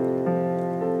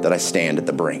sin, that I stand at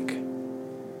the brink.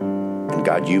 And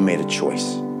God, you made a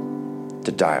choice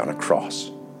to die on a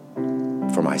cross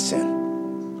for my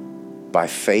sin. By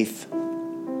faith,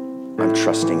 I'm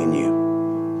trusting in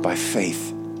you. By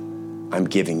faith, I'm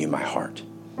giving you my heart.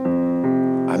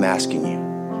 I'm asking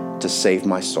you to save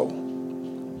my soul,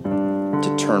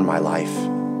 to turn my life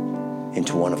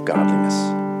into one of godliness,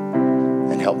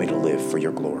 and help me to live for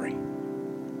your glory.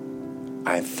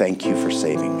 I thank you for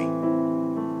saving me.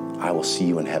 I will see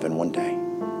you in heaven one day.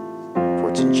 For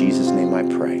it's in Jesus' name I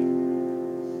pray.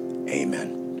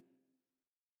 Amen.